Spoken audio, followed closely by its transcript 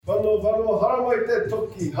Whano haramai te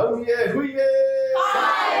toki, haungie huie!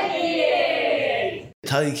 Haie!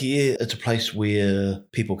 Taiki, it's a place where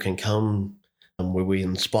people can come, where we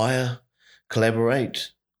inspire,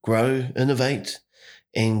 collaborate, grow, innovate,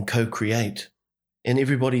 and co-create. And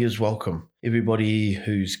everybody is welcome. Everybody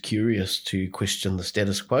who's curious to question the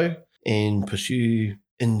status quo and pursue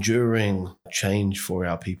enduring change for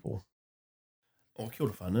our people. Oh, kia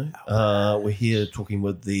ora whānau. We're here talking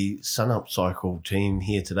with the Sun Up Cycle team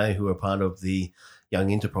here today, who are part of the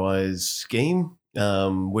Young Enterprise scheme,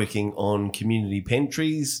 working on community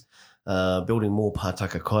pantries, building more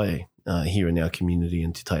pātaka kai here in our community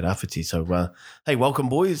in Te Tairāwhiti. So, hey, welcome,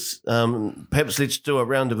 boys. Perhaps let's do a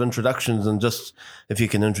round of introductions and just if you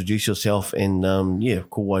can introduce yourself and,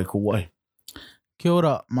 ko wai. Kia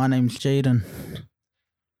ora, my name's Jaden.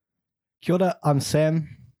 Kia ora, I'm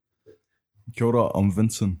Sam. Kia ora, I'm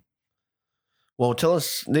Vincent. Well, tell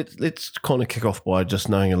us, let's kind of kick off by just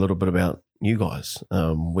knowing a little bit about you guys,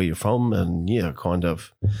 where you're from, and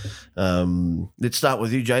let's start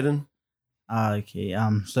with you, Jaden. Okay,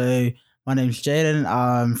 so my name's Jaden.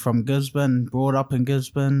 I'm from Gisborne, brought up in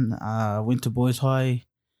Gisborne, went to Boys High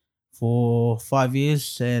for 5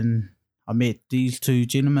 years, and I met these two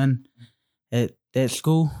gentlemen at that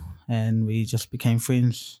school, and we just became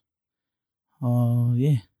friends.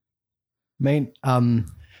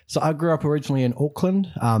 So I grew up originally in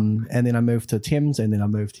Auckland, and then I moved to Thames, and then I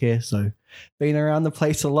moved here. So been around the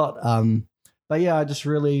place a lot. But yeah, I just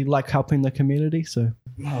really like helping the community. So.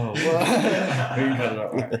 Kia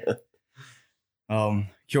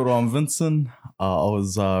ora, I'm Vincent. I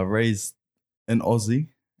was raised in Aussie.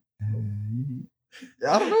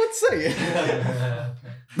 I don't know what to say.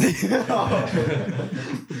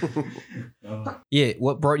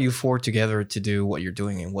 What brought you four together to do what you're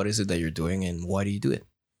doing, and what is it that you're doing, and why do you do it?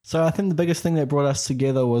 So I think the biggest thing that brought us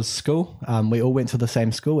together was school. We all went to the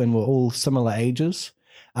same school and we're all similar ages.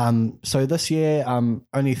 So this year,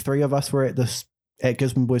 only 3 of us were at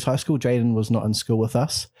Gisborne Boys High School. Jaden was not in school with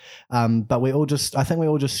us, but we all just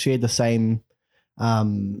shared the same,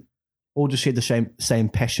 same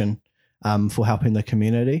passion for helping the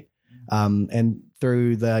community, and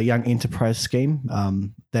through the Young Enterprise scheme,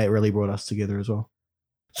 that really brought us together as well.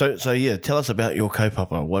 So tell us about your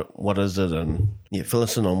kaupapa. What is it, and fill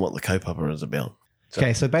us in on what the kaupapa is about.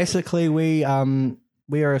 Okay, so basically we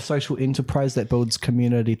are a social enterprise that builds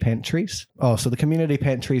community pantries. So the community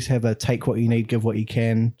pantries have a take what you need, give what you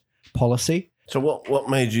can policy. So what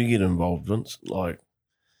made you get involved, Vince? Like,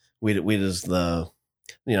 where does the,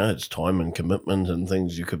 it's time and commitment and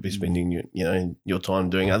things you could be spending, your time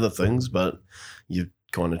doing other things, but you've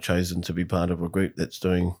kind of chosen to be part of a group that's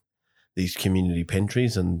doing these community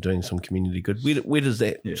pantries and doing some community good. Where does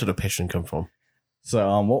that sort of passion come from?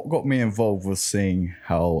 So what got me involved was seeing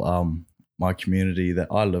how my community that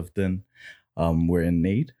I lived in were in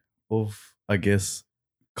need of, I guess,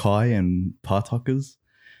 kai and pātakas.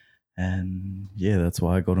 And that's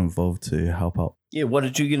why I got involved to help out. Yeah, what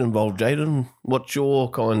did you get involved, Jaden? What's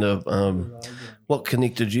your kind of, what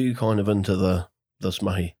connected you kind of into this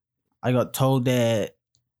mahi? I got told that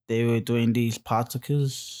they were doing these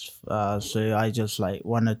pātakas, so I just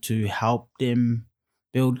wanted to help them,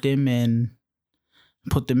 build them, and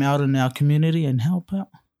put them out in our community and help out.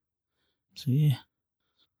 So yeah.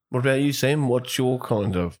 What about you, Sam? What's your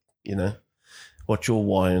kind of, what's your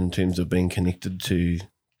why in terms of being connected to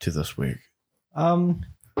this work?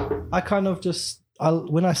 I kind of just,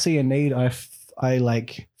 when I see a need, I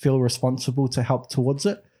feel responsible to help towards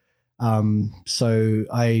it. So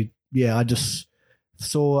I just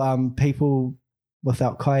saw people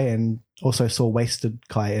without kai and also saw wasted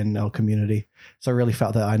kai in our community. So I really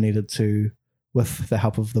felt that I needed to, with the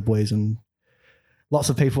help of the boys and lots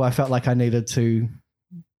of people, I felt like I needed to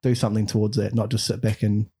do something towards it, not just sit back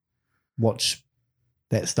and watch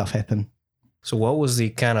that stuff happen. So what was the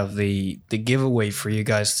kind of the giveaway for you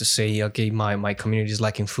guys to say, okay, my community is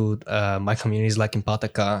lacking food, my community is lacking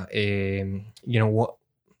pātaka,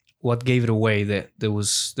 what gave it away that there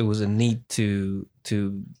was a need to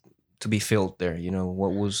be filled there?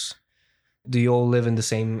 Do you all live in the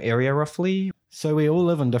same area roughly? So we all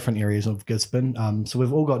live in different areas of Gisborne. So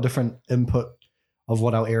we've all got different input of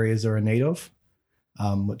what our areas are in need of,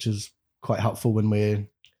 which is quite helpful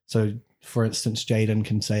so for instance, Jaden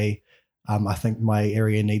can say, I think my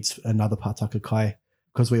area needs another pātaka kai,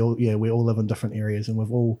 because we all live in different areas, and we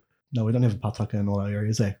don't have a pātaka in all our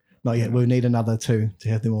areas, Not yet. We'll need another 2 to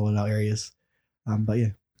have them all in our areas. But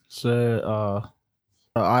yeah. So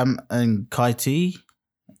I'm in Kaiti,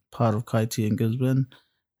 part of Kaiti in Gisborne,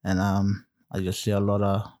 and I just see a lot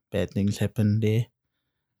of bad things happen there.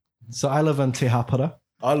 So I live in Te Hapara,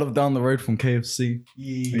 I live down the road from KFC.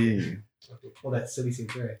 Yeah. All that silly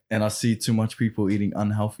seems right. And I see too much people eating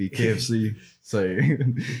unhealthy KFC. So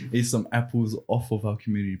eat some apples off of our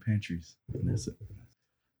community pantries. And that's it.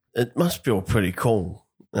 It must feel pretty cool,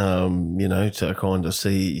 to kind of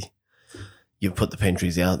see you put the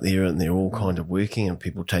pantries out there and they're all kind of working and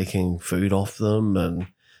people taking food off them. And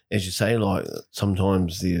as you say, like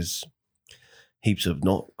sometimes there's heaps of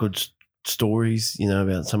not good stories,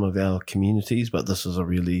 about some of our communities, but this is a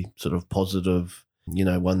really sort of positive,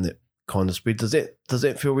 one that kind of spread. Does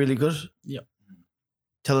that feel really good? Yep.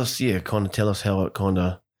 Tell us how it kind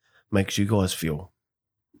of makes you guys feel.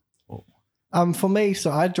 For me,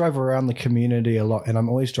 so I drive around the community a lot, and I'm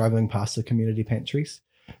always driving past the community pantries.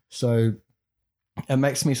 So it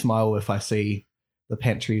makes me smile if I see the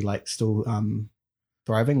pantry like still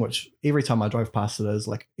thriving. Which every time I drive past it is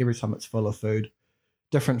like every time it's full of food,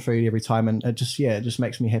 different food every time, and it just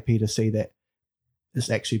makes me happy to see that it's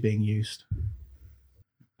actually being used.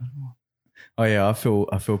 Oh yeah, I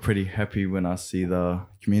feel pretty happy when I see the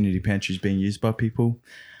community pantries being used by people.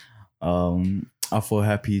 I feel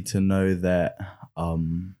happy to know that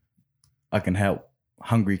I can help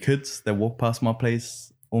hungry kids that walk past my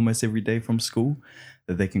place almost every day from school,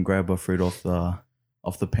 that they can grab a fruit off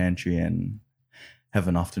the pantry and have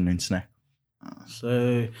an afternoon snack.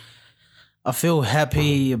 So I feel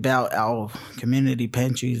happy about our community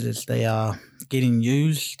pantries as they are getting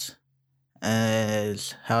used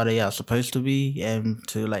as how they are supposed to be, and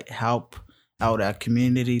to like help out our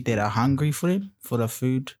community that are hungry for the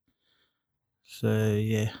food. So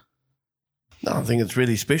yeah. No, I think it's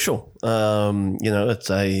really special. It's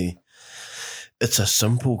a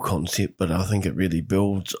simple concept, but I think it really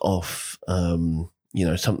builds off,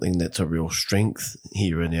 something that's a real strength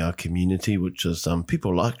here in our community, which is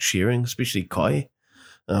people like sharing, especially kai.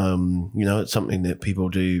 It's something that people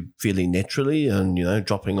do fairly naturally, and,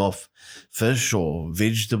 dropping off fish or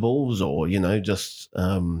vegetables or, just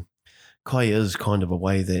kai is kind of a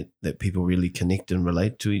way that people really connect and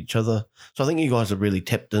relate to each other. So I think you guys have really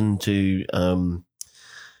tapped into,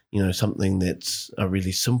 something that's a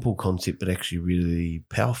really simple concept, but actually really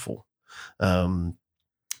powerful.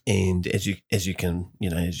 And as you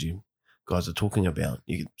guys are talking about,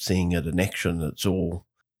 you're seeing it in action. It's all,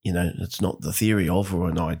 it's not the theory of or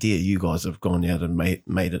an idea. You guys have gone out and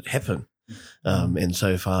made it happen. And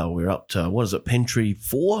so far we're up to, what is it, Pantry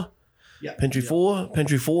 4? Yeah. Pantry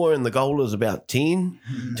 4, and the goal is about 10,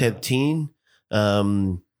 to have 10,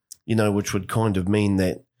 which would kind of mean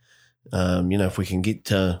that, if we can get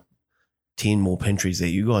to 10 more pantries that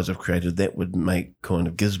you guys have created, that would make kind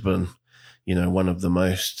of Gisborne, one of the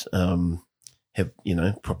most,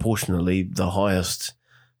 proportionally the highest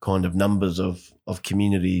kind of numbers of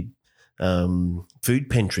community food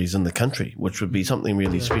pantries in the country, which would be something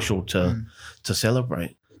really special to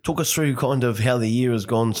celebrate. Talk us through kind of how the year has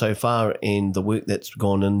gone so far and the work that's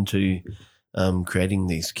gone into creating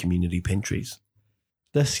these community pantries.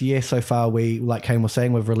 This year so far, we, like Kane was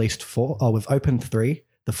saying, we've released 4. We've opened 3.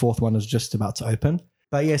 The 4th one is just about to open.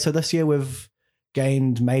 But yeah, so this year we've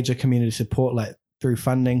gained major community support, like through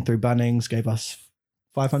funding, through Bunnings, gave us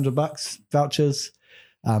 $500 vouchers,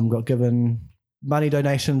 got given money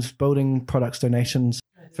donations, building products donations,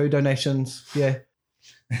 food donations. Yeah.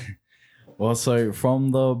 Well, so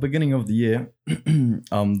from the beginning of the year,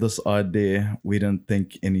 this idea, we didn't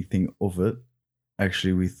think anything of it.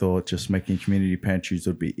 Actually, we thought just making community pantries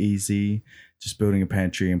would be easy, just building a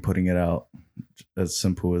pantry and putting it out, as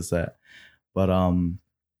simple as that. But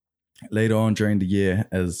later on during the year,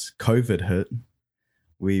 as COVID hit,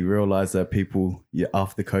 we realized that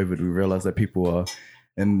after COVID, we realized that people are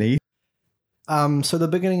in need. So the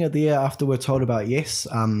beginning of the year, after we're told about Yes,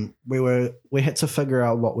 we had to figure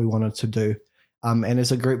out what we wanted to do. And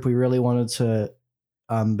as a group, we really wanted to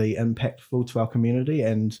be impactful to our community,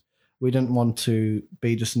 and we didn't want to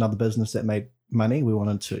be just another business that made money. We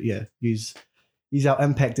wanted to, use our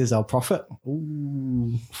impact as our profit.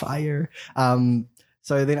 Ooh, fire.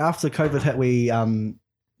 So then after COVID hit, we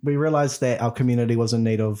realized that our community was in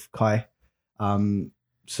need of kai.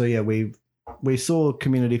 We saw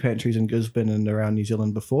community pantries in Gisborne and around New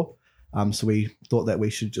Zealand before. So we thought that we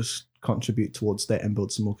should just contribute towards that and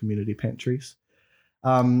build some more community pantries.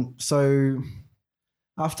 So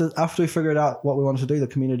after we figured out what we wanted to do, the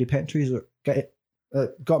community pantries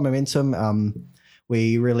got momentum.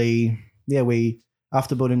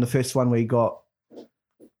 After building the first one, we got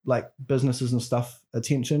like businesses and stuff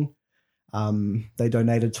attention. They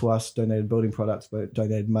donated to us, donated building products, but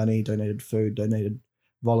donated money, donated food, donated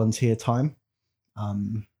volunteer time.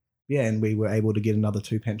 And we were able to get another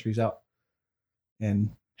 2 pantries out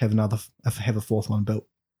and have a 4th one built.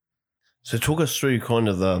 So talk us through kind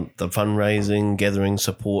of the fundraising, gathering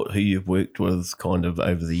support, who you've worked with kind of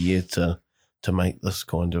over the year to make this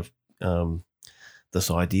kind of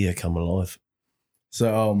this idea come alive.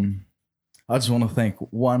 So I just want to thank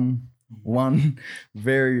one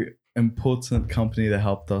very important company that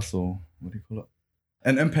helped us, or what do you call it?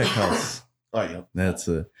 An impact house. Oh yeah. That's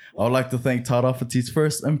it. I would like to thank Tarawhiti's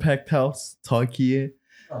first impact house, Taikie.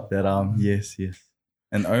 That yes.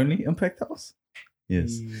 And only impact house.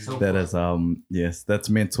 Yes. That is yes, that's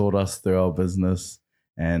mentored us through our business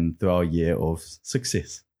and through our year of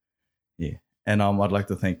success. Yeah. And I'd like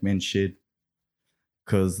to thank Men's Shed,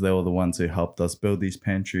 because they were the ones who helped us build these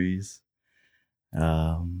pantries.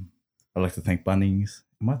 I'd like to thank Bunnings.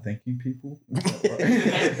 Am I thanking people? I'd like to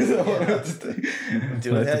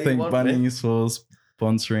thank Bunnings for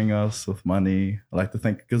sponsoring us with money. I'd like to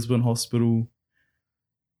thank Gisborne Hospital.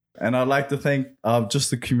 And I'd like to thank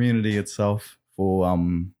just the community itself for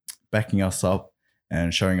backing us up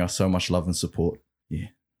and showing us so much love and support. Yeah.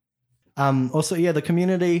 Also, the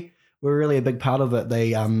community were really a big part of it.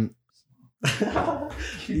 They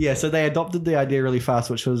so they adopted the idea really fast,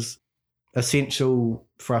 which was essential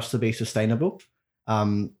for us to be sustainable.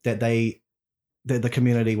 That the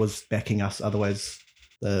community was backing us. Otherwise,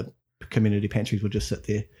 the community pantries would just sit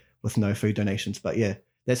there with no food donations. But yeah,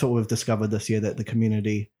 that's what we've discovered this year, that the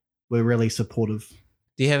community were really supportive.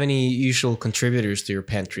 Do you have any usual contributors to your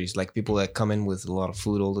pantries, like people that come in with a lot of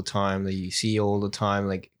food all the time, that you see all the time,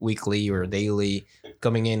 like weekly or daily,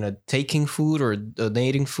 coming in and taking food or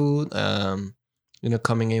donating food?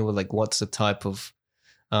 Coming in with like, what's the type of,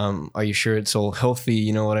 are you sure it's all healthy?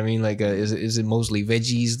 You know what I mean? Like, is it mostly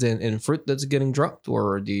veggies and fruit that's getting dropped,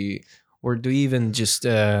 or do you even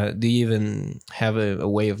have a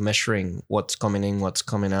way of measuring what's coming in, what's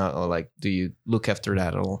coming out, or like, do you look after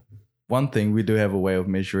that at all? One thing we do have a way of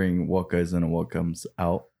measuring what goes in and what comes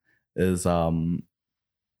out is the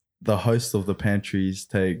host of the pantries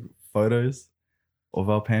take photos of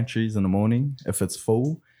our pantries in the morning, if it's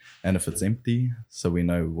full and if it's empty, so we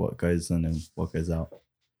know what goes in and what goes out.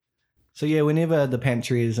 So yeah, whenever the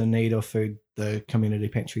pantry is in need of food, the community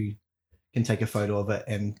pantry can take a photo of it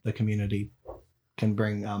and the community can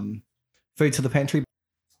bring food to the pantry.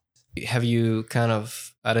 Have you kind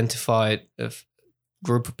of identified a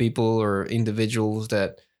group of people or individuals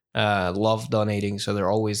that love donating, so they're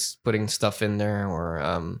always putting stuff in there,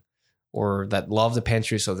 or that love the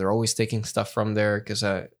pantry, so they're always taking stuff from there? Because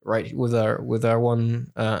right with our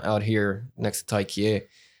one out here next to Taikie,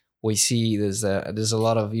 we see there's a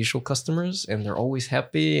lot of usual customers, and they're always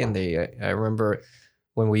happy. And I remember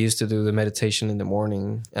when we used to do the meditation in the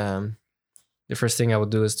morning, the first thing I would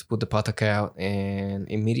do is to put the pataka out, and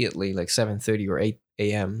immediately, like 7:30 or 8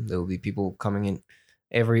 a.m., there will be people coming in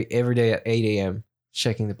every day at 8 a.m.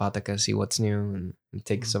 checking the pataka, see what's new, and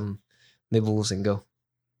take some nibbles and go.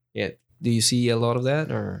 Yeah. Do you see a lot of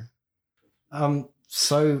that, or?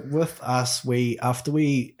 So with us, after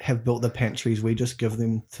we have built the pantries, we just give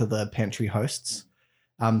them to the pantry hosts.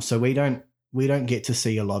 So we don't get to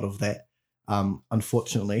see a lot of that.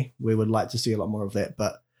 Unfortunately, we would like to see a lot more of that,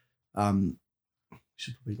 but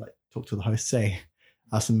should probably talk to the hosts,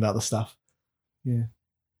 ask them about the stuff. Yeah.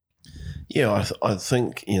 Yeah, I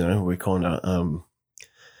think, we kind of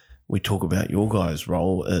we talk about your guys'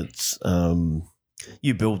 role. It's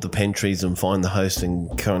you build the pantries and find the host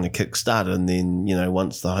and kind of kickstart, and then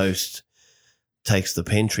once the host takes the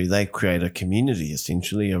pantry, they create a community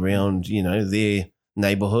essentially around their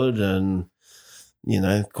neighbourhood and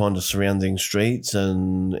kind of surrounding streets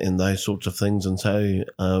and those sorts of things. And so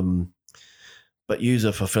but yous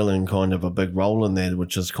are fulfilling kind of a big role in that,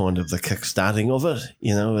 which is kind of the kickstarting of it,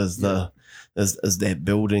 is that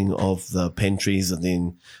building of the pantries and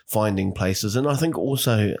then finding places. And I think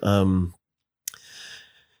also,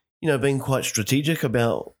 being quite strategic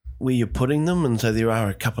about where you're putting them. And so there are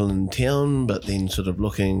a couple in town, but then sort of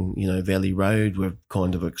looking, Valley Road, we've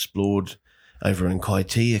kind of explored over in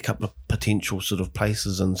Kaiti, a couple of potential sort of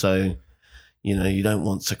places. And so, you don't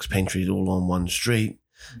want 6 pantries all on one street.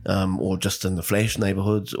 Or just in the flash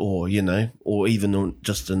neighborhoods, or or even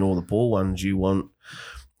just in all the poor ones. You want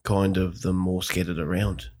kind of them more scattered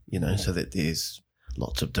around, so that there's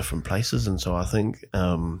lots of different places. And so I think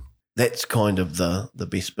that's kind of the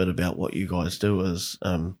best bit about what you guys do is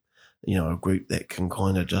a group that can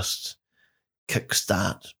kind of just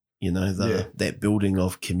kickstart that building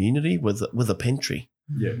of community with a pantry.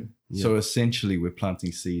 Yeah. So essentially, we're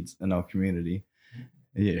planting seeds in our community.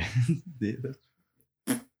 Yeah.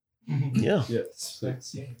 Yeah. That's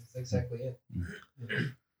exactly it.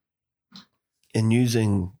 And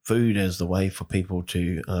using food as the way for people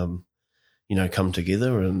to, come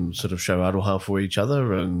together and sort of show aroha for each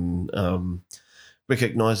other and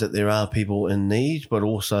recognise that there are people in need, but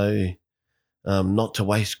also not to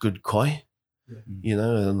waste good kai,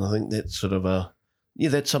 and I think that's sort of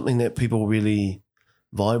that's something that people really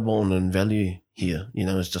vibe on and value here,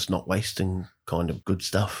 is just not wasting kind of good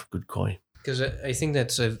stuff, good kai. Because I think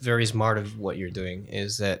that's a very smart of what you're doing,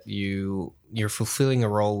 is that you're fulfilling a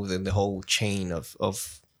role within the whole chain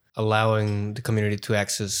of allowing the community to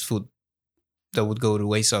access food that would go to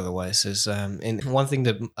waste otherwise. And one thing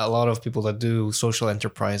that a lot of people that do social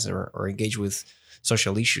enterprise or engage with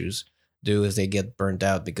social issues do is they get burnt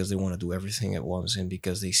out because they want to do everything at once and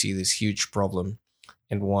because they see this huge problem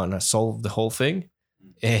and want to solve the whole thing.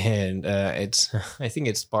 And I think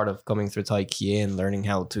it's part of coming through Tai Kie and learning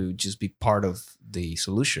how to just be part of the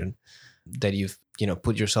solution, that you've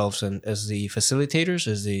put yourselves in as the facilitators,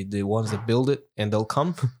 as the ones that build it, and they'll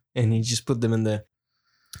come and you just put them in the,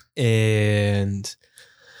 and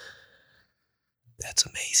that's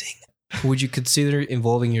amazing. Would you consider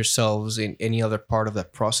involving yourselves in any other part of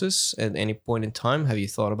that process at any point in time? Have you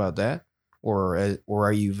thought about that? Or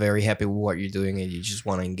are you very happy with what you're doing and you just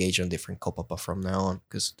want to engage on different kaupapa from now on?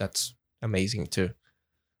 Because that's amazing too.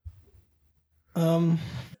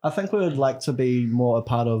 I think we would like to be more a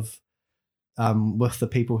part of with the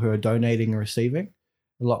people who are donating and receiving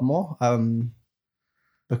a lot more,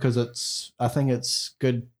 because I think it's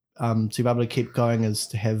good to be able to keep going, is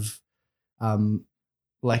to have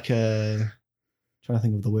like a, trying to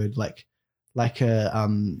think of the word, like a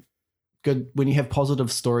good, when you have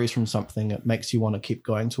positive stories from something, it makes you want to keep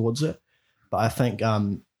going towards it. But I think I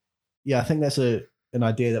think that's an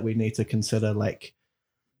idea that we need to consider, like,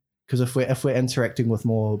 because if we're interacting with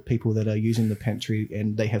more people that are using the pantry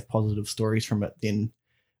and they have positive stories from it, then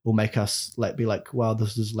it will make us be like, wow,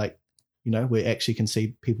 this is like, we actually can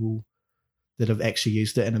see people that have actually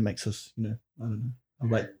used it, and it makes us, I don't know,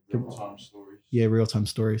 like real-time stories. Yeah, real-time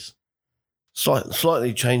stories.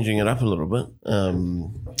 Slightly changing it up a little bit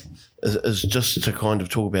is just to kind of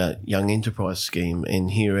talk about Young Enterprise Scheme.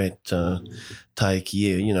 And here at Tai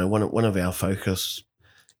Kie, one of our focus,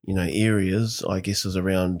 areas, I guess, is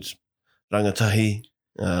around rangatahi,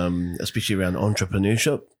 especially around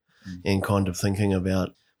entrepreneurship and kind of thinking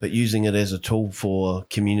about, but using it as a tool for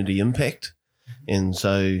community impact. And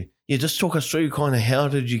so, just talk us through kind of how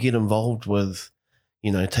did you get involved with,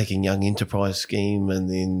 taking Young Enterprise Scheme, and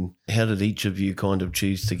then how did each of you kind of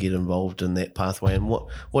choose to get involved in that pathway, and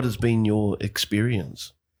what has been your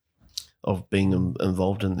experience of being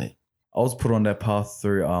involved in that? I was put on that path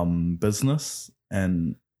through business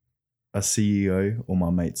and a CEO, or my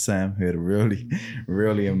mate Sam, who had a really,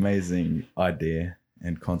 really amazing idea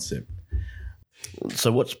and concept.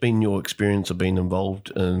 So what's been your experience of being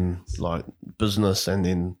involved in like business and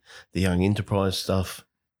then the Young Enterprise stuff?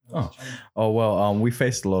 Oh well, we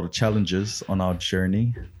faced a lot of challenges on our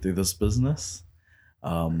journey through this business,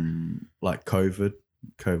 like COVID.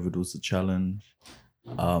 COVID was a challenge.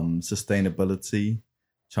 Sustainability,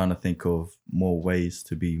 trying to think of more ways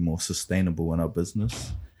to be more sustainable in our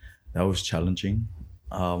business. That was challenging.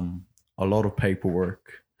 A lot of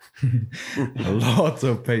paperwork. A lot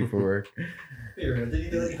of paperwork. Did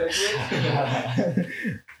you do any paperwork?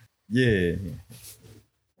 Yeah.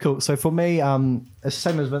 Cool. So for me, it's the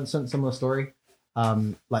same as Vincent, similar story.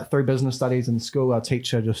 Like through business studies in school, our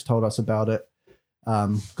teacher just told us about it.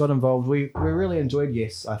 Got involved. We really enjoyed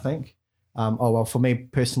Yes, I think. For me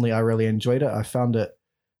personally, I really enjoyed it. I found it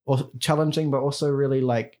challenging, but also really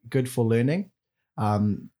good for learning.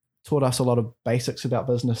 Taught us a lot of basics about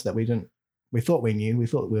business that we thought we knew. We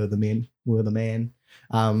thought we were the man.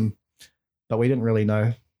 But we didn't really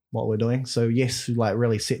know what we're doing. So Yes,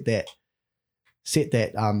 really set that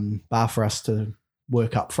bar for us to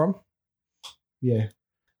work up from. Yeah.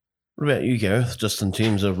 What about you, Gareth? Just in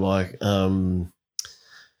terms of kind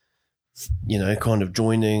of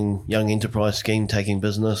joining Young Enterprise Scheme, taking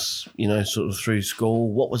business, sort of through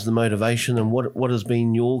school. What was the motivation, and what has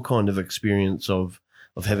been your kind of experience of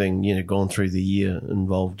having gone through the year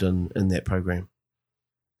involved in that program?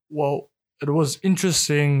 Well, it was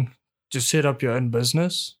interesting to set up your own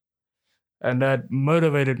business, and that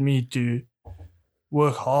motivated me to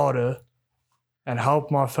work harder and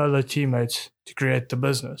help my fellow teammates to create the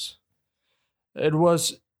business. It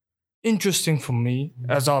was interesting for me,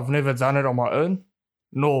 as I've never done it on my own,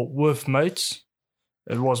 nor with mates.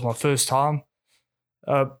 It was my first time.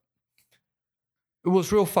 It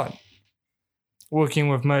was real fun. Working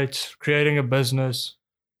with mates, creating a business,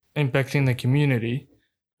 impacting the community.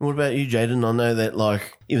 What about you, Jaden? I know that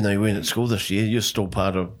even though you weren't at school this year, you're still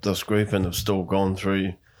part of this group and have still gone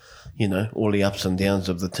through all the ups and downs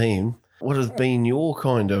of the team. What has been your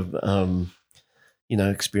kind of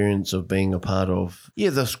experience of being a part of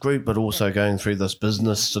this group, but also going through this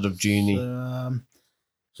business sort of journey?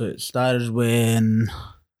 So it started when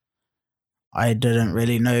I didn't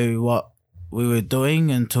really know what we were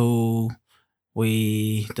doing until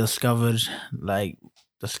we discovered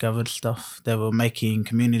stuff. They were making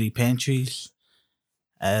community pantries,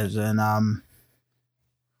 as in I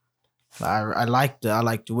liked it. I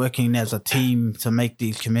liked working as a team to make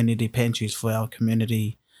these community pantries for our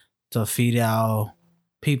community to feed our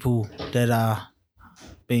people that are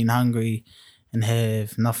being hungry and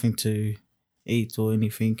have nothing to eat or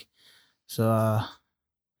anything. So I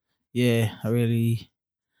really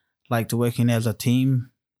liked working as a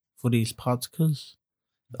team for these particles.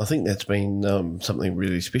 I think that's been something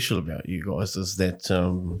really special about you guys, is that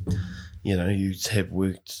you have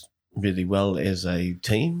worked really well as a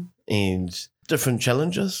team, and different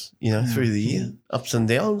challenges through the year, ups and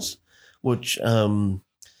downs, which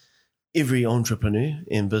every entrepreneur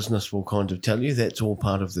in business will kind of tell you that's all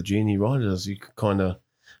part of the journey, right? As you kind of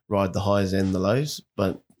ride the highs and the lows,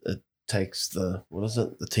 but it takes the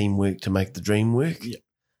teamwork to make the dream work. Yeah.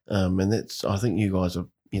 And that's, I think you guys are,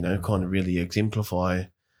 kind of really exemplify,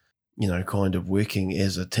 kind of working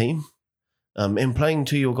as a team, and playing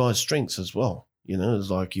to your guys' strengths as well. It's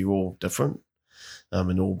like you're all different,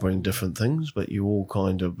 and all bring different things, but you all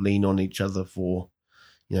kind of lean on each other for,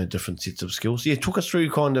 different sets of skills. Yeah, talk us through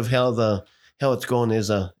kind of how it's gone as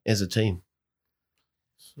a team.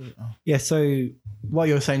 Yeah, so what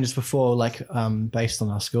you were saying just before, based on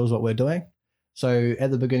our skills, what we're doing. So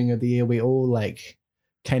at the beginning of the year, we all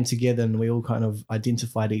came together and we all kind of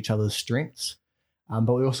identified each other's strengths,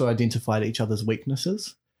 but we also identified each other's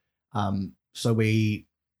weaknesses. So we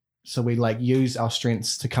use our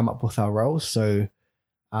strengths to come up with our roles. So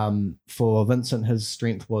for Vincent, his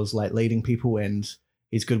strength was leading people, and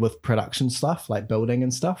he's good with production stuff, like building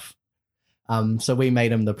and stuff. So we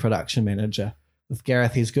made him the production manager. With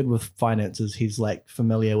Gareth, he's good with finances. He's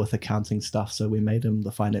familiar with accounting stuff, so we made him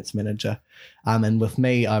the finance manager. And with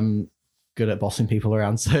me, I'm good at bossing people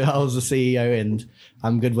around, so I was the CEO, and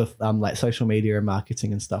I'm good with social media and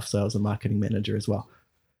marketing and stuff, so I was a marketing manager as well.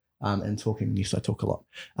 And talking, yes, I talk a lot.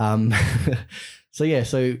 So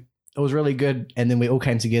it was really good, and then we all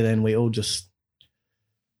came together and we all just,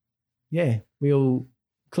 we all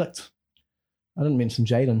clicked. I didn't mention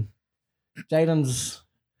Jaden. Jaden's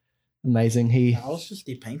amazing. I was just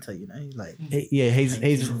a painter, he's like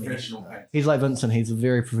Vincent. He's a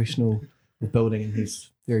very professional with building, and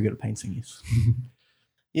he's very good at painting. Yes.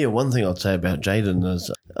 Yeah, one thing I'd say about Jaden is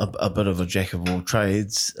a bit of a jack of all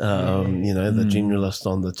trades. The generalist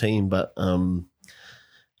on the team, but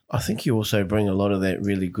I think you also bring a lot of that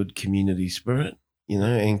really good community spirit,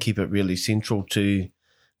 and keep it really central to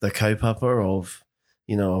the kaupapa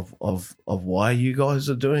of why you guys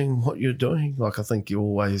are doing what you're doing. I think you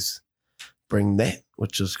always bring that,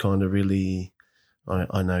 which is kind of really,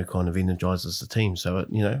 I know, kind of energizes the team. So it,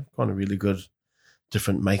 kind of really good,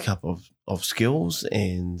 different makeup of skills.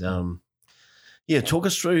 And talk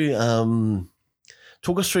us through some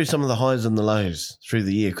of the highs and the lows through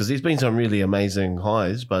the year, because there's been some really amazing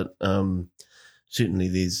highs, but certainly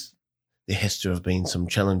there has to have been some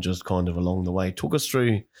challenges kind of along the way. Talk us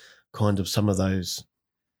through kind of some of those.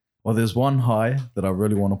 Well, there's one high that I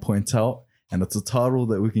really want to point out, and it's a title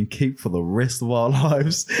that we can keep for the rest of our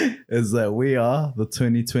lives, is that we are the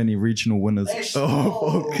 2020 regional winners. Let's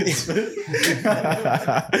go.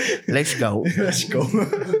 Let's go.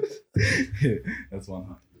 Yeah, that's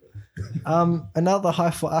one high. Another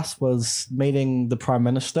high for us was meeting the Prime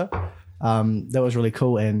Minister. That was really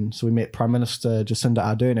cool. And so we met Prime Minister Jacinda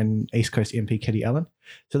Ardern and East Coast MP Kitty Allen.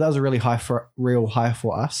 So that was a really real high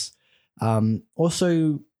for us.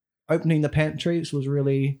 Also, opening the pantries was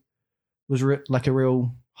like a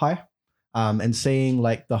real high. And seeing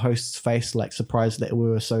the host's face, surprised that we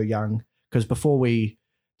were so young. Because before we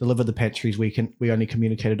delivered the pantries, we only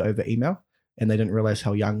communicated over email, and they didn't realize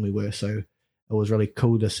how young we were. So it was really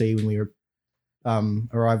cool to see when we were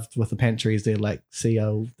arrived with the pantries. They're see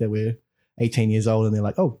that we're 18 years old, and they're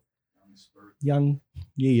like, oh, young.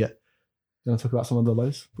 Yeah. You want to talk about some of the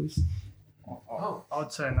lows, please? Oh,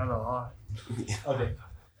 I'd say another high. Okay.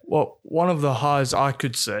 Well, one of the highs I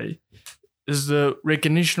could say is the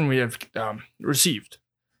recognition we have received.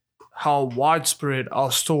 How widespread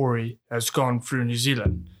our story has gone through New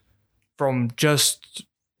Zealand, from just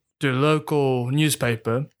the local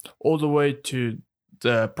newspaper all the way to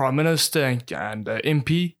the Prime Minister and the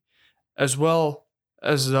MP, as well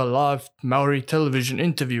as the live Maori television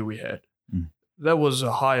interview we had. That was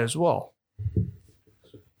a high as well.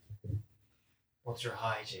 What's your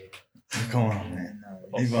high, Jake? Come on, man.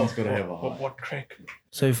 Everyone's got to have a high. What crack?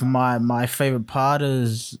 So for my favorite part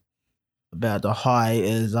is about the high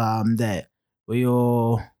is that we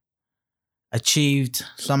all achieved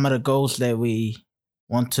some of the goals that we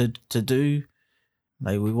wanted to do.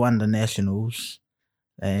 Like we won the nationals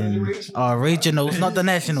and regionals, not the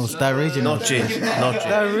nationals, the regionals. Not yet.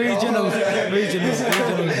 The regionals.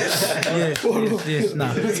 Yes, no.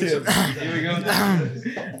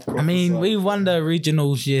 I mean, we won the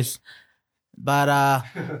regionals, yes, but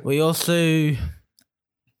we also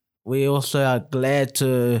are glad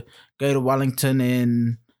to go to Wellington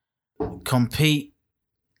and compete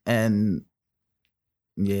and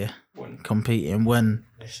win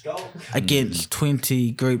against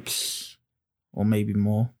 20 groups or maybe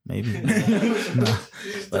more, maybe. No.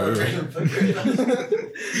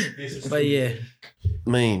 But yeah.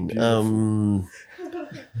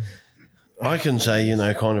 I can say,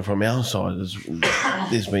 kind of from our side,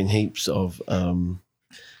 there's been heaps of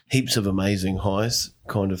amazing highs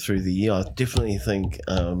kind of through the year. I definitely think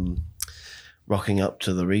rocking up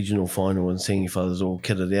to the regional final and seeing you fellas all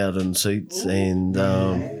kitted out in suits and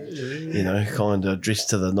kind of dressed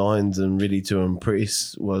to the nines and ready to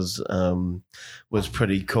impress was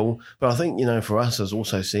pretty cool. But I think for us is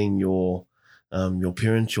also seeing your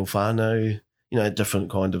parents, your whānau, at different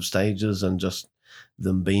kind of stages and just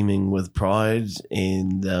them beaming with pride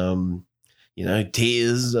and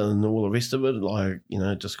tears and all the rest of it. Like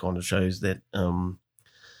it just kind of shows that that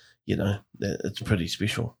it's pretty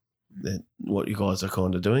special. That what you guys are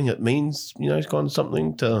kind of doing, it means it's kind of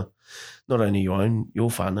something to not only your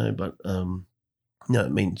whānau, but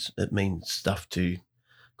it means stuff to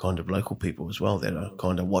kind of local people as well that are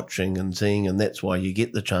kind of watching and seeing, and that's why you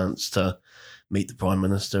get the chance to meet the Prime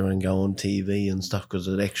Minister and go on TV and stuff, because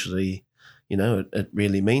it actually it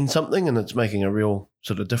really means something and it's making a real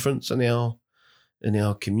sort of difference in our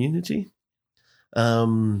community.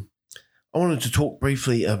 I wanted to talk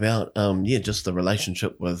briefly about, just the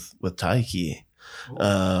relationship with Taiki,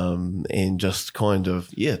 and just kind of,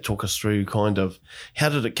 talk us through kind of how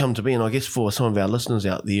did it come to be. And I guess for some of our listeners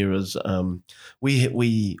out there is, we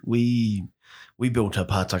built a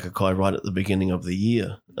Pātaka Kai right at the beginning of the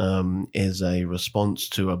year, as a response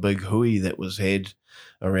to a big hui that was had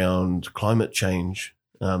around climate change,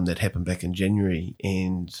 that happened back in January.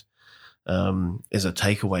 And as a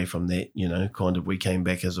takeaway from that, kind of we came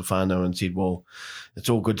back as a whānau and said, well, it's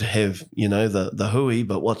all good to have, the hui,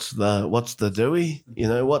 but what's the dewey?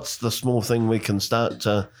 What's the small thing we can start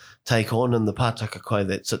to take on? And the Pātaka Kai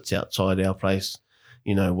that sits outside our place,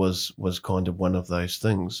 was kind of one of those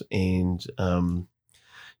things, and,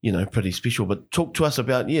 pretty special. But talk to us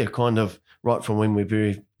about, kind of right from when we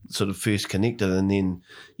very sort of first connected, and then,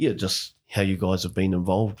 just how you guys have been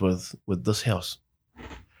involved with this house.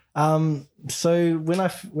 So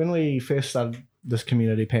when we first started this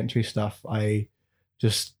community pantry stuff, I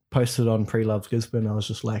just posted on Pre-Love Gisborne. I was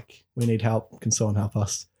just like, we need help. Can someone help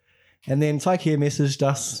us? And then Taikia messaged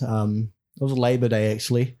us. It was Labor Day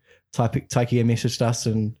actually. Taikia messaged us,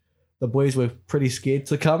 and the boys were pretty scared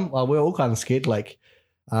to come. Well, we're all kind of scared. Like,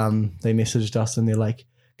 they messaged us and they're like,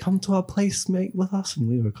 come to our place, mate, with us. And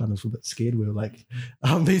we were kind of a bit scared. We were like,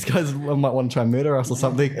 these guys might want to try and murder us or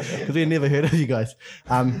something, because we had never heard of you guys.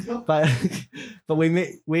 But we met,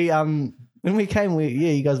 when we came,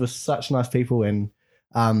 you guys were such nice people. And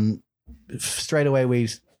straight away,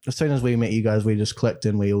 as soon as we met you guys, we just clicked,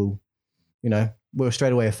 and we all, we were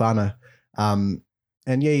straight away a whānau.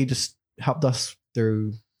 And you just helped us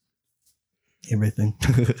through everything,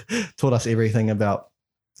 taught us everything about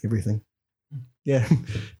everything. Yeah.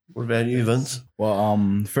 What about you, Vince?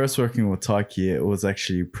 Well, first working with Taiki, it was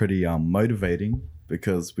actually pretty motivating,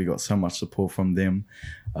 because we got so much support from them,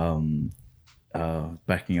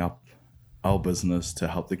 backing up our business to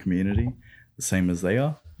help the community, the same as they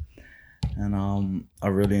are. And I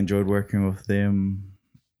really enjoyed working with them.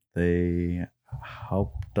 They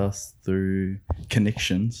helped us through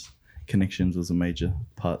connections. Connections was a major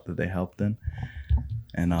part that they helped in.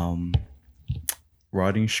 And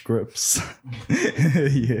writing scripts.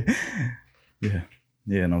 Yeah,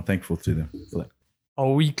 and I'm thankful to them for that.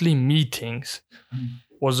 Our weekly meetings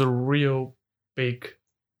was a real big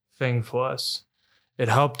thing for us. It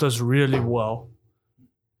helped us really well,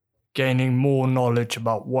 gaining more knowledge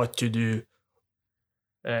about what to do.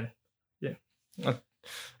 And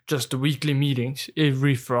just the weekly meetings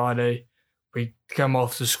every Friday. We come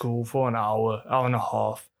after school for an hour and a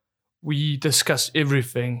half. We discuss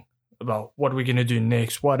everything about what we're going to do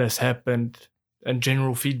next, what has happened, and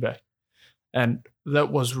general feedback. And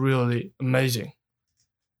that was really amazing.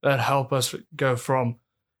 That helped us go from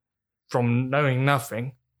knowing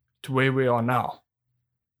nothing to where we are now.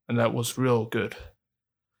 and that was real good.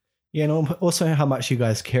 Yeah, and also how much you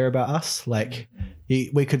guys care about us. Like,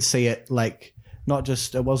 we could see it, like,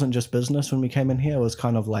 it wasn't just business when we came in here. It was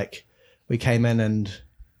kind of like we came in and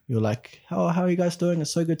you were like, how are you guys doing?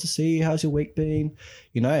 It's so good to see you. How's your week been?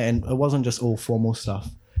 You know, and it wasn't just all formal stuff.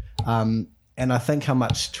 And I think how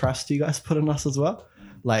much trust you guys put in us as well.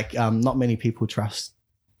 Like, not many people trust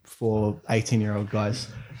for 18-year-old guys.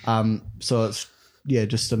 So it's, yeah,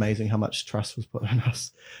 just amazing how much trust was put in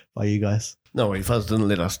us by you guys. No worries, Fuzz didn't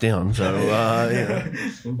let us down. So,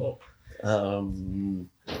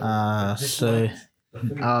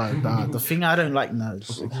 the thing I don't like now.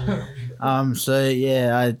 So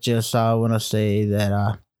yeah, I just want to say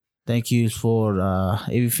that thank you for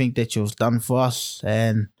everything that you've done for us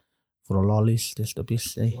and for the lollies. That's the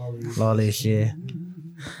best thing. Lollies, yeah.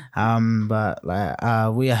 But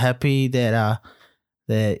like we are happy that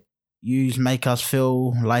that you make us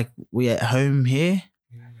feel like we're at home here,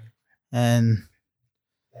 and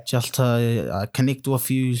just to connect with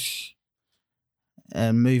you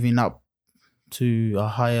and moving up to a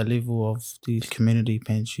higher level of these community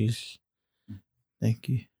pantries. Thank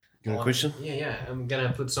you. You got a question? Yeah. I'm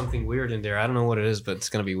gonna put something weird in there. I don't know what it is, but it's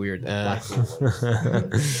gonna be weird. When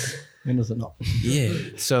is it not? Yeah.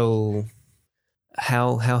 So,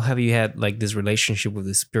 how have you had like this relationship with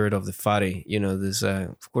the spirit of the Whare? You know, this.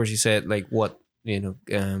 Of course, you said like what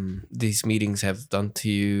these meetings have done to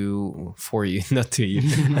you, for you, not to you,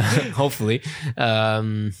 hopefully.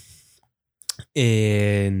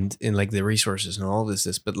 And like the resources and all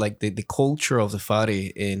this, but like the culture of the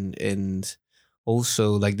Whare and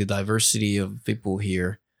also like the diversity of people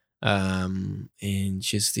here, and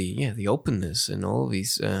just the openness and all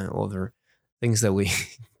these other things that we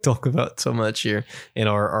talk about so much here in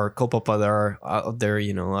our kaupapa that are out there,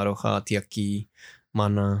 aroha, tiaki,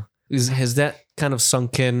 mana. Has that kind of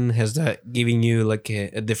sunk in? Has that giving you like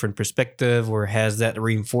a different perspective, or has that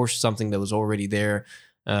reinforced something that was already there?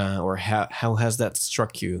 Or how has that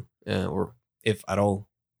struck you, or if at all,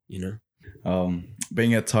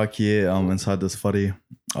 Being at Takie, inside this whare,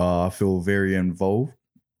 I feel very involved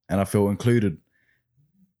and I feel included,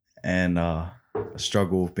 and I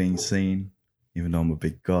struggle with being seen, even though I'm a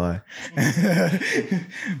big guy.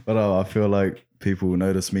 But I feel like people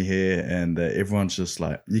notice me here, and everyone's just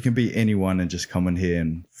like, you can be anyone and just come in here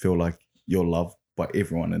and feel like you're loved by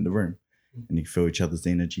everyone in the room, and you feel each other's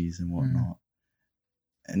energies and whatnot.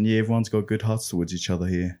 And yeah, everyone's got good hearts towards each other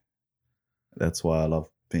here. That's why I love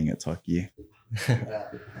being at Takie.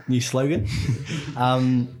 New slogan.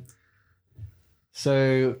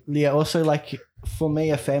 So yeah, also like for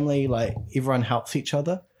me, a family, like everyone helps each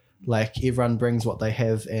other. Like everyone brings what they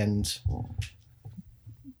have and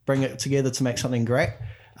bring it together to make something great.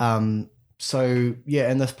 So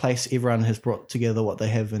yeah, in this place, everyone has brought together what they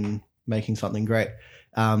have in making something great.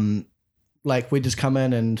 Like we just come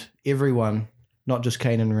in and everyone, not just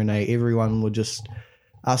Kane and Renee, everyone would just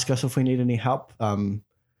ask us if we need any help.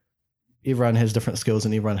 Everyone has different skills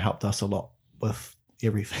and everyone helped us a lot with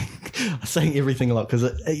everything. I'm saying everything a lot because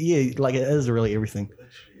it is really everything.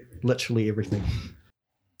 Literally everything.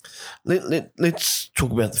 Let's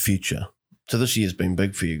talk about the future. So this year's been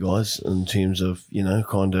big for you guys in terms of,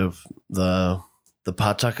 kind of the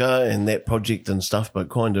pātaka and that project and stuff, but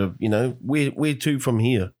kind of, where to from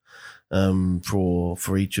here?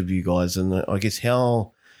 For each of you guys, and I guess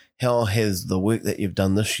how has the work that you've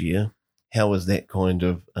done this year, how is that kind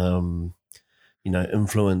of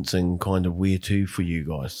influencing kind of where to for you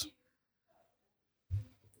guys?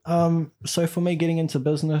 So for me, getting into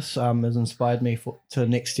business has inspired me to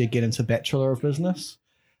next year get into Bachelor of Business.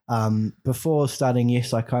 Before starting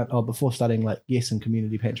before studying like Yes and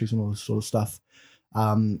community pantries and all this sort of stuff,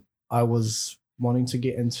 I was wanting to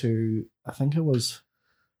get into, I think it was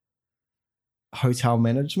hotel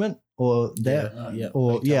management or that,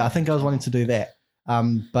 I think I was wanting to do that.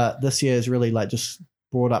 But this year has really like just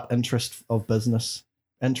brought up interest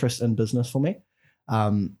in business for me.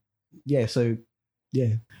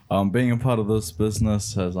 Being a part of this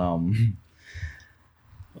business has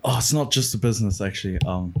it's not just a business actually.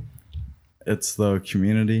 It's the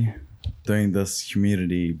community, doing this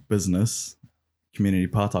community business, community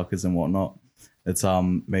pātakas and whatnot. It's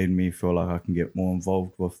made me feel like I can get more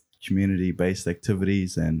involved with community-based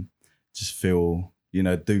activities and just feel,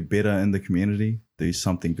 do better in the community, do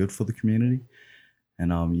something good for the community.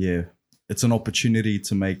 And it's an opportunity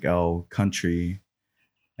to make our country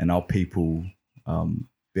and our people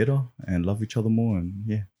better and love each other more. And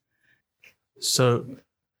yeah. So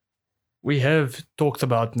we have talked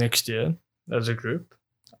about next year as a group,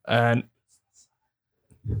 and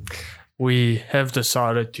we have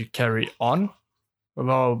decided to carry on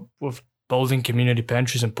with building community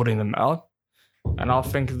pantries and putting them out. And I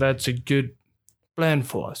think that's a good plan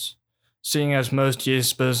for us. Seeing as most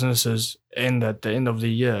yes businesses end at the end of the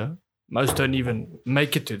year, most don't even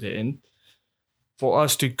make it to the end. For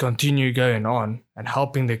us to continue going on and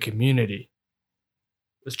helping the community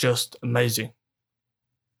is just amazing.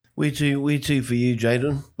 We too for you,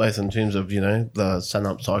 Jaden, both in terms of, the sun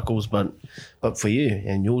up cycles, but for you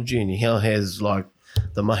and your journey, how has like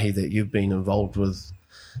the mahi that you've been involved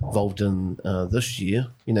in this year,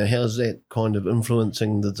 how's that kind of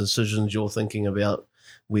influencing the decisions you're thinking about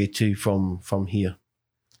where to from here?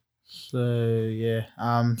 So yeah,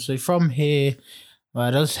 so from here,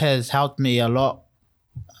 this has helped me a lot.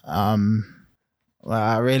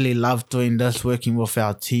 I really love doing this, working with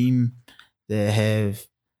our team. They have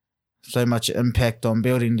so much impact on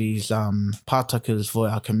building these pātakas for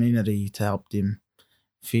our community to help them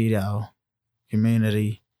feed our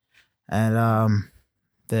community. And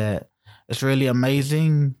that it's really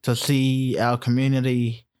amazing to see our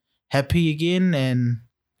community happy again, and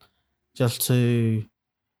just to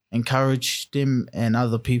encourage them and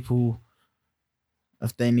other people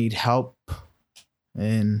if they need help.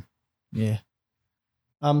 And yeah.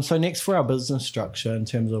 So next for our business structure, in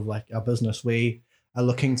terms of like our business, we are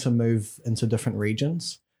looking to move into different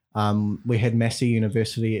regions. We had Massey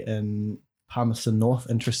University in Palmerston North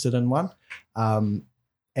interested in one.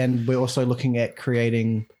 And we're also looking at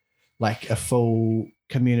creating like a full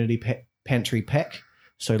community pantry pack.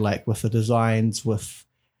 So like with the designs, with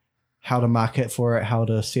how to market for it, how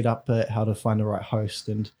to set up it, how to find the right host,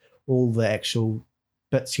 and all the actual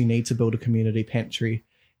bits you need to build a community pantry.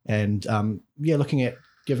 And looking at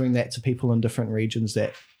giving that to people in different regions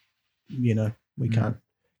that, we can't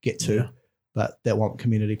get to, but that want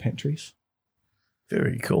community pantries.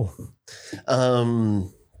 Very cool.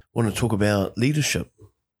 Want to talk about leadership,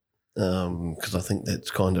 because I think that's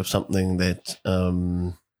kind of something that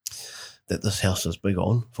that this house is big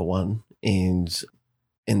on, for one, and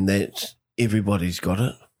that everybody's got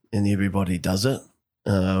it and everybody does it,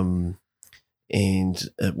 and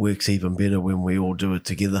it works even better when we all do it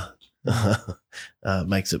together.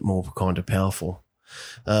 Makes it more kind of powerful.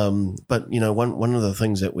 But one of the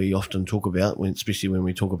things that we often talk about, especially when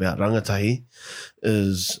we talk about rangatahi,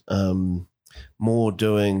 is more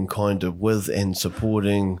doing kind of with and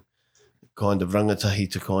supporting kind of rangatahi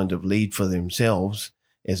to kind of lead for themselves,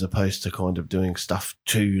 as opposed to kind of doing stuff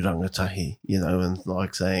to rangatahi, and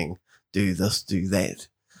like saying, do this, do that.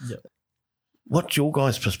 Yep. What's your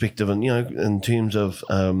guys' perspective, and in terms of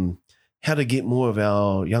how to get more of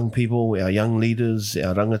our young people, our young leaders,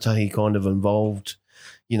 our rangatahi kind of involved,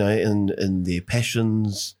 in their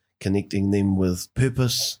passions, connecting them with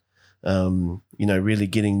purpose, really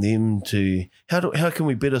getting them to, how can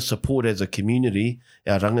we better support as a community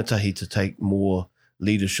our rangatahi to take more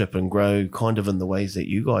leadership and grow kind of in the ways that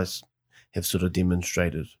you guys have sort of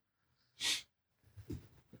demonstrated?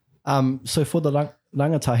 So for the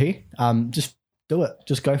rangatahi, just do it.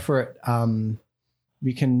 Just go for it.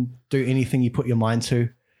 You can do anything you put your mind to.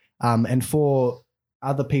 And for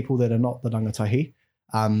other people that are not the rangatahi,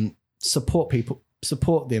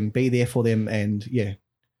 support them, be there for them. And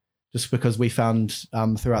just because we found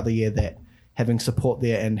throughout the year that having support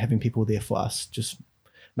there and having people there for us just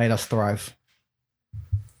made us thrive.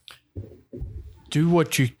 Do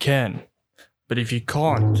what you can, but if you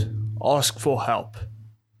can't, ask for help,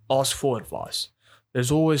 ask for advice.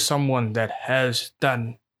 There's always someone that has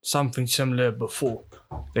done something similar before.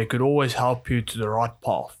 They could always help you to the right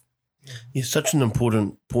path. Yeah, such an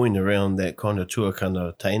important point around that kind of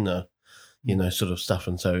tuakana taina, sort of stuff.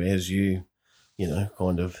 And so as you,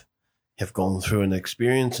 kind of have gone through an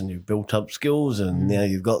experience and you've built up skills, and now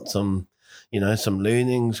you've got some, some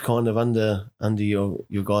learnings kind of under your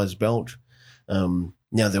guys' belt.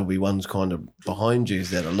 Now there'll be ones kind of behind you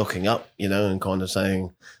that are looking up, and kind of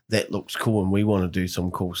saying, that looks cool and we want to do some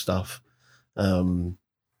cool stuff. Do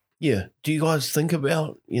you guys think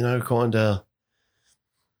about, kind of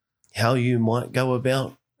how you might go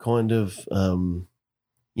about kind of,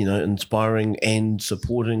 inspiring and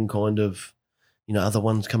supporting kind of, other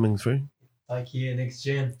ones coming through? Like next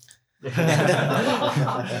gen.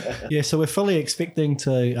 So we're fully expecting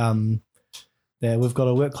to, that we've got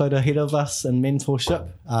a workload ahead of us in mentorship.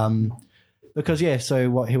 Because, so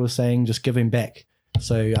what he was saying, just giving back.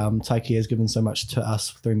 So Taiki has given so much to us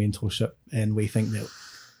through mentorship, and we think that,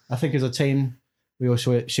 I think as a team, we all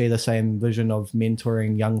share the same vision of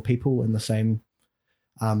mentoring young people in the same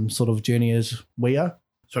sort of journey as we are.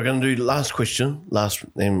 So we're going to do the last question,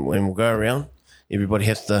 and we'll go around. Everybody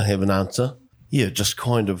has to have an answer. Yeah, just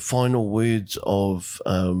kind of final words of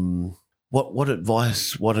what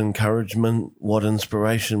advice, what encouragement, what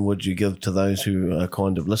inspiration would you give to those who are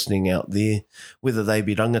kind of listening out there, whether they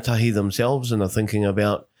be rangatahi themselves and are thinking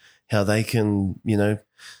about how they can,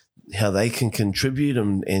 how they can contribute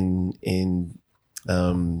and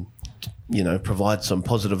provide some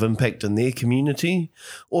positive impact in their community,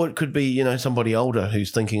 or it could be, somebody older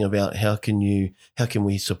who's thinking about how can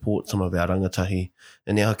we support some of our rangatahi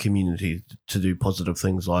in our community to do positive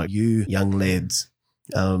things like you young lads.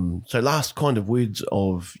 So last kind of words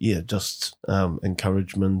of, just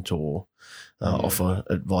encouragement or offer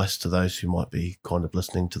advice to those who might be kind of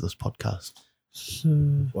listening to this podcast.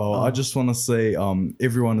 Well, I just want to say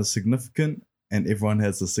everyone is significant and everyone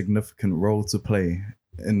has a significant role to play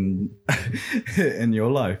in in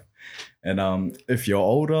your life. And if you're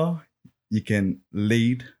older, you can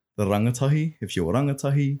lead the rangatahi. If you're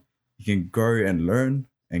rangatahi, you can grow and learn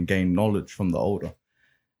and gain knowledge from the older.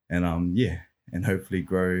 And and hopefully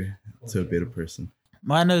grow to a better person.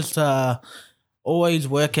 Mine is always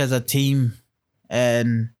work as a team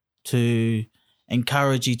and to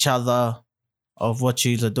encourage each other of what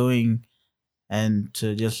you are doing and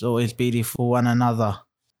to just always be there for one another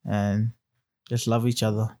and just love each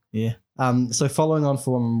other. Yeah. So following on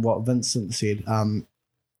from what Vincent said,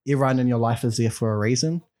 everyone in your life is there for a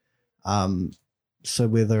reason. So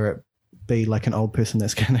whether it be like an old person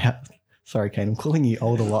that's going to have... Sorry, Kane, I'm calling you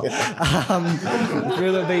old a lot.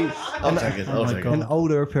 Whether it be an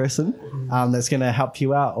older person that's going to help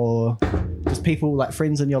you out, or just people like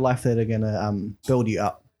friends in your life that are going to build you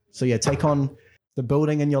up. So yeah, take on the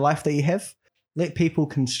building in your life that you have. Let people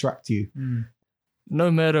construct you. No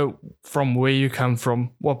matter from where you come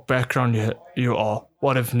from, what background you are,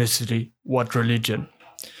 what ethnicity, what religion,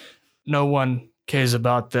 no one cares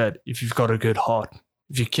about that if you've got a good heart.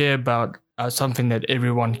 If you care about something that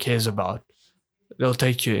everyone cares about, they'll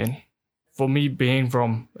take you in. For me, being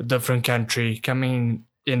from a different country, coming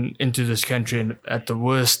into this country at the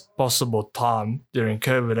worst possible time during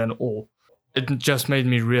COVID and all, it just made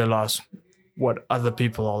me realize what other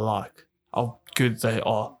people are like, how good they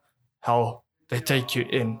are, how they take you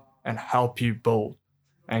in and help you build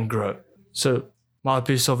and grow. So my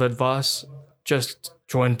piece of advice, just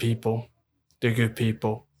join people, do good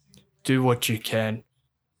people, do what you can,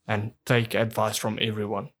 and take advice from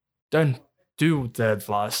everyone. Don't do the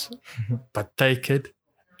advice, but take it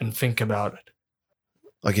and think about it.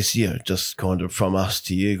 I guess, just kind of from us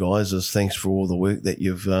to you guys is thanks for all the work that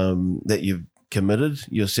you've committed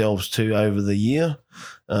yourselves to over the year.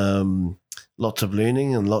 Lots of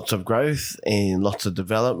learning and lots of growth and lots of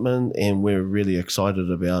development, and we're really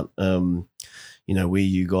excited about where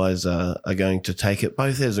you guys are going to take it,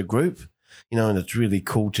 both as a group, and it's really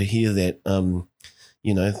cool to hear that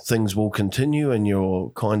things will continue and you'll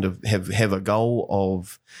kind of have a goal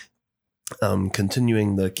of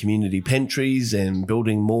continuing the community pantries and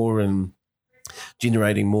building more and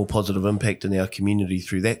generating more positive impact in our community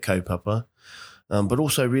through that kaupapa. But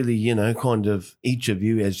also really, kind of each of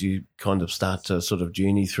you as you kind of start to sort of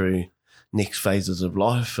journey through next phases of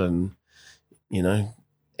life and,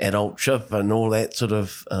 adultship and all that sort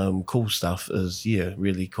of cool stuff is,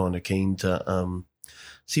 really kind of keen to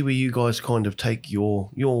see where you guys kind of take your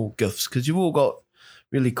gifts, because you've all got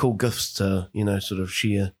really cool gifts to, sort of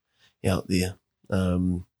share out there.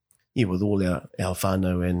 With all our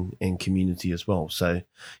whānau and community as well. So,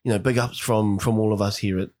 big ups from all of us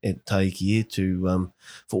here at Taiki to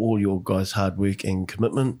for all your guys' hard work and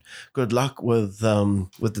commitment. Good luck with the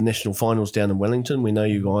national finals down in Wellington. We know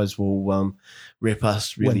you guys will rep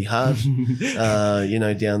us really hard,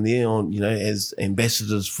 down there on, as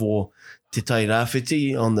ambassadors for Te Tai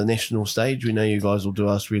Rāwhiti on the national stage. We know you guys will do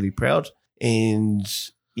us really proud. And,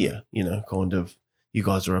 kind of, you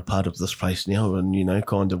guys are a part of this place now and,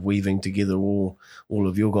 kind of weaving together all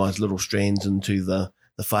of your guys' little strands into the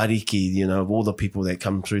whāriki, of all the people that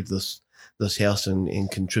come through this house and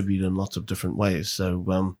contribute in lots of different ways.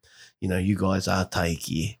 So, you guys are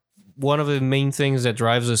taiki. One of the main things that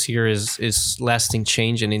drives us here is lasting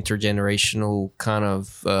change and intergenerational kind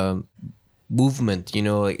of movement,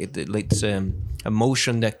 it's a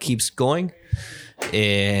motion that keeps going.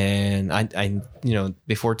 And I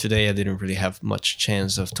before today I didn't really have much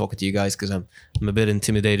chance of talking to you guys because I'm a bit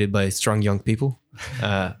intimidated by strong young people.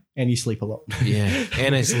 And you sleep a lot. Yeah,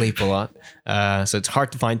 and I sleep a lot, so it's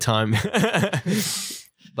hard to find time.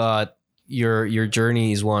 But your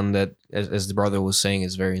journey is one that, as the brother was saying,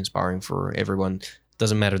 is very inspiring for everyone.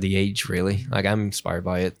 Doesn't matter the age, really. Like, I'm inspired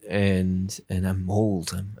by it, and I'm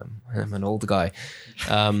old. I'm an old guy.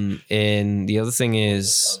 And the other thing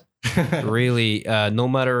is, really, no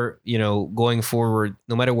matter, going forward,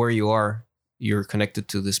 no matter where you are, you're connected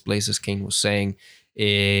to this place, as King was saying,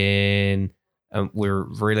 and we're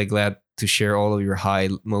really glad to share all of your high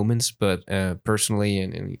moments. But personally,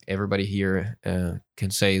 and everybody here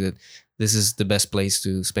can say that this is the best place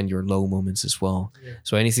to spend your low moments as well. Yeah.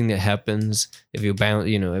 So anything that happens, if you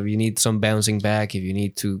if you need some bouncing back, if you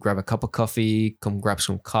need to grab a cup of coffee, come grab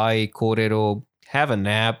some kai, korero, have a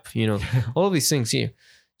nap, all of these things here.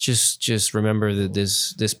 Just remember that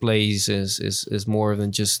this place is more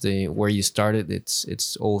than just where you started.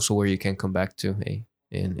 It's also where you can come back to. Hey,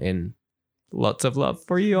 and lots of love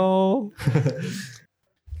for you all.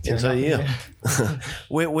 And so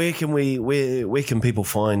where can people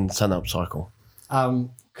find Sun Up Cycle?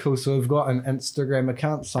 Cool. So we've got an Instagram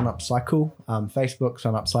account, Sun Up Cycle, Facebook,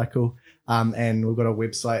 Sun Up Cycle, and we've got a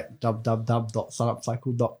website,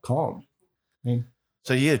 www.sunupcycle.com.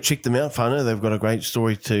 So check them out, whānau. They've got a great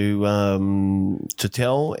story to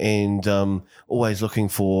tell, and always looking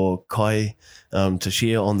for kai to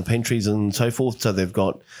share on the pantries and so forth. So they've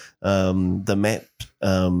got the map,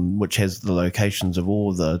 which has the locations of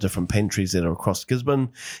all the different pantries that are across Gisborne,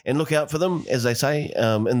 and look out for them, as they say.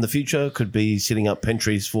 In the future, could be setting up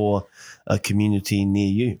pantries for a community near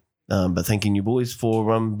you. But thanking you boys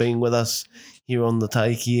for being with us here on the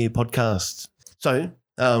Taikie podcast. So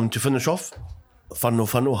to finish off,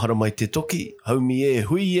 whanu hara mai te toki, haumi e,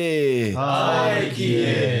 hui e. Taikie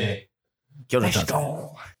e. Kia ora Let's tātou.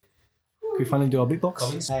 go. Can we finally do our beatbox?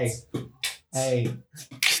 Hey.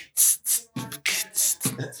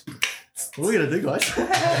 What are we going to do, guys?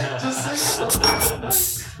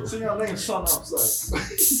 Sing our name, Sun Up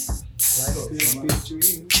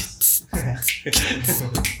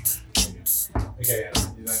Okay, you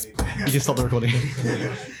don't need that. You can stop the recording.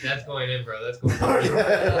 That's going in, bro. That's going in.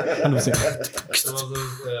 100%. Some of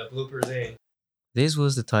those bloopers in. This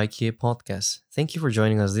was the Taikie podcast. Thank you for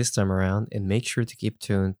joining us this time around, and make sure to keep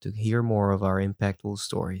tuned to hear more of our impactful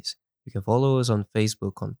stories. You can follow us on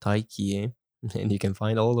Facebook on Taikie, and you can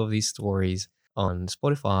find all of these stories on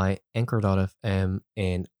Spotify, Anchor.fm,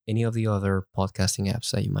 and any of the other podcasting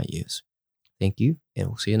apps that you might use. Thank you, and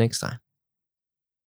we'll see you next time.